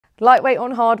Lightweight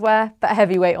on hardware, but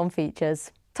heavyweight on features.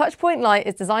 TouchPoint Lite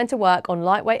is designed to work on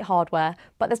lightweight hardware,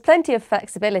 but there's plenty of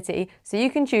flexibility, so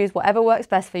you can choose whatever works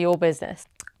best for your business.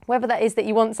 Whether that is that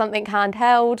you want something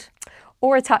handheld,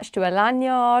 or attached to a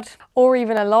lanyard, or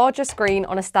even a larger screen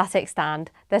on a static stand,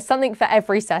 there's something for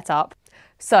every setup.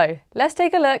 So let's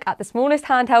take a look at the smallest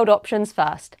handheld options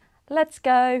first. Let's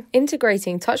go.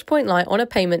 Integrating TouchPoint Lite on a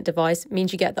payment device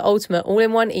means you get the ultimate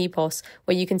all-in-one EPOS,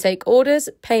 where you can take orders,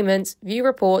 payments, view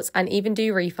reports, and even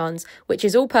do refunds, which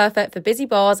is all perfect for busy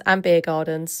bars and beer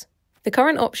gardens. The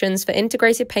current options for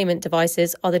integrated payment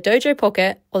devices are the Dojo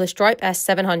Pocket or the Stripe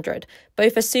S700.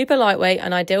 Both are super lightweight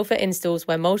and ideal for installs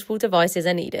where multiple devices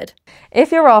are needed.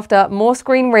 If you're after more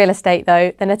screen real estate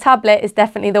though, then a tablet is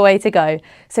definitely the way to go.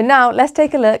 So now let's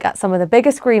take a look at some of the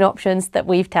bigger screen options that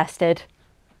we've tested.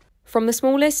 From the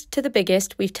smallest to the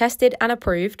biggest, we've tested and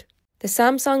approved the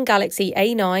Samsung Galaxy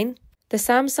A9, the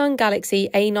Samsung Galaxy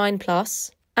A9 Plus,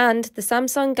 and the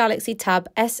Samsung Galaxy Tab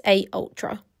S8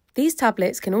 Ultra. These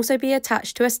tablets can also be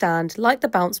attached to a stand like the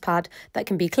bounce pad that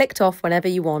can be clicked off whenever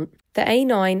you want. The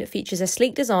A9 features a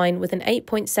sleek design with an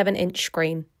 8.7-inch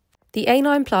screen. The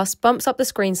A9 Plus bumps up the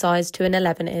screen size to an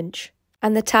 11-inch.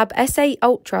 And the Tab S8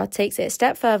 Ultra takes it a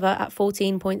step further at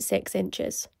 14.6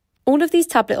 inches. All of these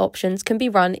tablet options can be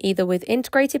run either with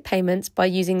integrated payments by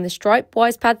using the Stripe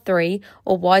WisePad 3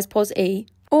 or WisePOS E,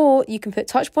 or you can put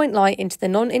TouchPoint Lite into the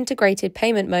non-integrated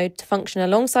payment mode to function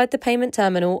alongside the payment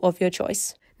terminal of your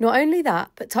choice. Not only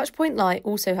that, but TouchPoint Lite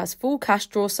also has full cash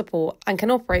draw support and can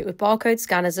operate with barcode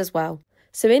scanners as well.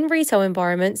 So in retail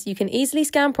environments, you can easily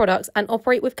scan products and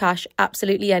operate with cash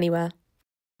absolutely anywhere.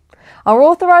 Our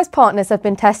authorised partners have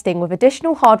been testing with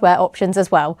additional hardware options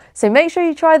as well, so make sure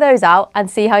you try those out and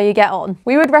see how you get on.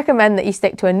 We would recommend that you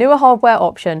stick to a newer hardware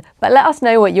option, but let us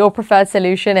know what your preferred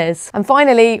solution is. And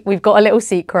finally, we've got a little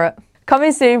secret.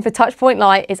 Coming soon for TouchPoint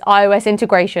Lite is iOS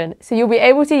integration, so you'll be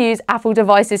able to use Apple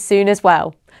devices soon as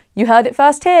well. You heard it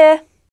first here!